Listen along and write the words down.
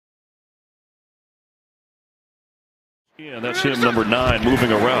Yeah, that's him, number 9,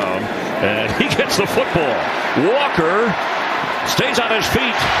 moving around, and he gets the football. Walker stays on his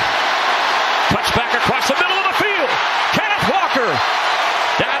feet. Cuts back across the middle of the field. Kenneth Walker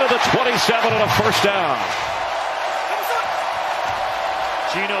down to the 27 and a first down.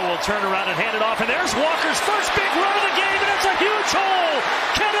 Gino will turn around and hand it off, and there's Walker's first big run of the game, and it's a huge hole.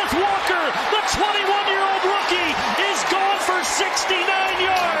 Kenneth Walker, the 21-year-old rookie, is going for 69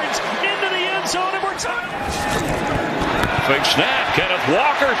 yards into the end zone, and we're tied. Fake snap. Kenneth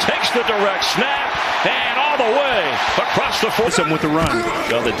Walker takes the direct snap and all the way across the field. With the run.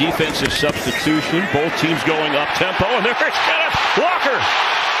 So the defensive substitution, both teams going up tempo, and there's Kenneth Walker.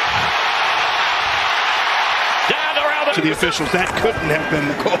 Down around to the officials, that couldn't have been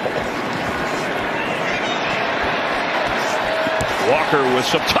the call. Walker with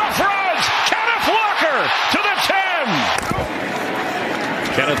some tough runs. Kenneth Walker to the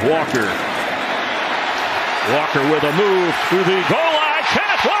 10. Kenneth Walker. Walker with a move through the goal line.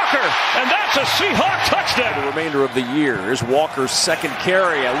 Kenneth Walker, and that's a Seahawk touchdown. The remainder of the year is Walker's second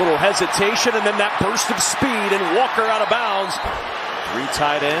carry. A little hesitation, and then that burst of speed, and Walker out of bounds. 3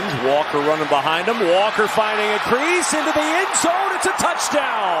 tight ends. Walker running behind him. Walker finding a crease into the end zone. It's a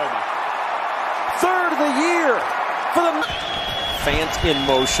touchdown. Third of the year for the Fant in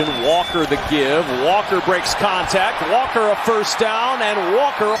motion. Walker the give. Walker breaks contact. Walker a first down, and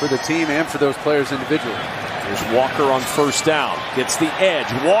Walker for the team and for those players individually. There's Walker on first down. Gets the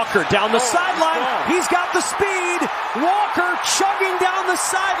edge. Walker down the sideline. He's got the speed. Walker chugging down the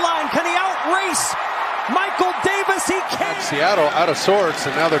sideline. Can he outrace Michael Davis? He can't. Seattle out of sorts,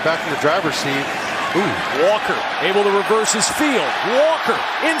 and now they're back in the driver's seat. Ooh, Walker able to reverse his field. Walker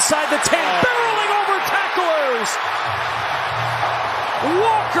inside the 10, barreling over tacklers.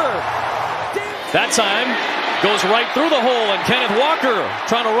 Walker. That time goes right through the hole, and Kenneth Walker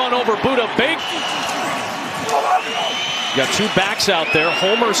trying to run over Buda Baker. You got 2 backs out there.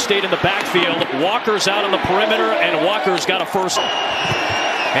 Homer stayed in the backfield. Walker's out on the perimeter, and Walker's got a first.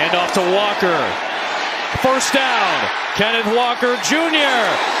 Hand off to Walker. First down. Kenneth Walker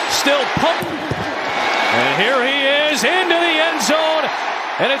Jr. still pumping. And here he is into the end zone.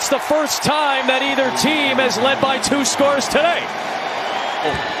 And it's the first time that either team has led by 2 scores today.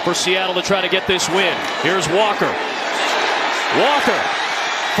 For Seattle to try to get this win. Here's Walker. Walker.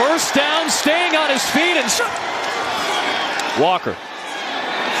 First down, staying on his feet, and Walker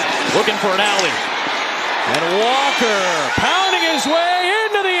looking for an alley. And Walker pounding his way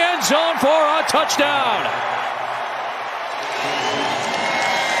into the end zone for a touchdown.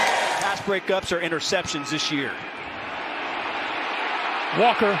 Pass breakups or interceptions this year.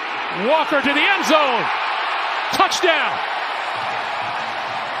 Walker to the end zone. Touchdown.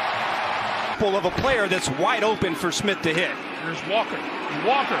 Of a player that's wide open for Smith to hit. Here's Walker.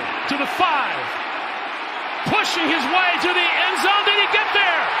 Walker to the 5. Pushing his way to the end zone. Did he get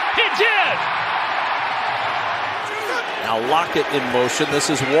there? He did. Now Lockett in motion. This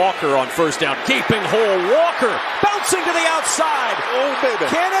is Walker on first down. Gaping hole. Walker bouncing to the outside. Oh, baby.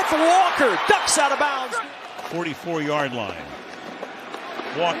 Kenneth Walker ducks out of bounds. 44-yard line.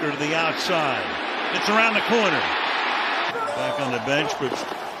 Walker to the outside. It's around the corner. Back on the bench, but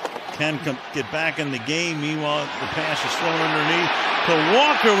can get back in the game. Meanwhile, the pass is thrown underneath to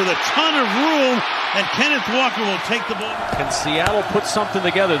Walker with a ton of room, and Kenneth Walker will take the ball. Can Seattle put something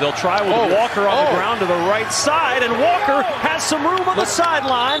together? They'll try with Walker on the ground to the right side, and Walker has some room on the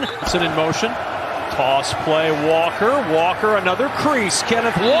sideline. It's in motion. Toss play, Walker. Walker, another crease.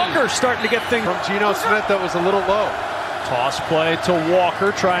 Kenneth Walker starting to get things From Geno Smith, that was a little low. Toss play to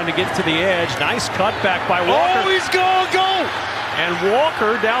Walker, trying to get to the edge. Nice cutback by Walker. Oh, he's go! And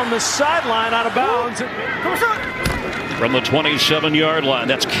Walker down the sideline out of bounds. From the 27-yard line,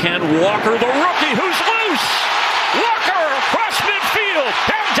 that's Ken Walker, the rookie, who's loose. Walker across midfield,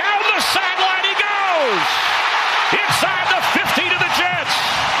 and down the sideline he goes. Inside the 50 to the Jets.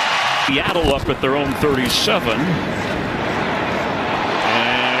 Seattle up at their own 37.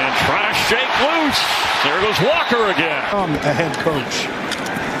 And trying to shake loose. There goes Walker again. A head coach.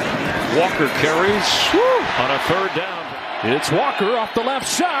 Walker carries on a third down. It's Walker off the left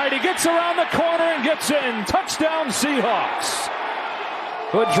side. He gets around the corner and gets in. Touchdown Seahawks.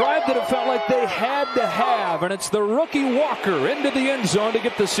 A drive that it felt like they had to have, and it's the rookie Walker into the end zone to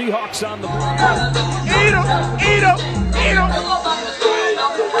get the Seahawks on the board. Eat him! Eat him! Eat him!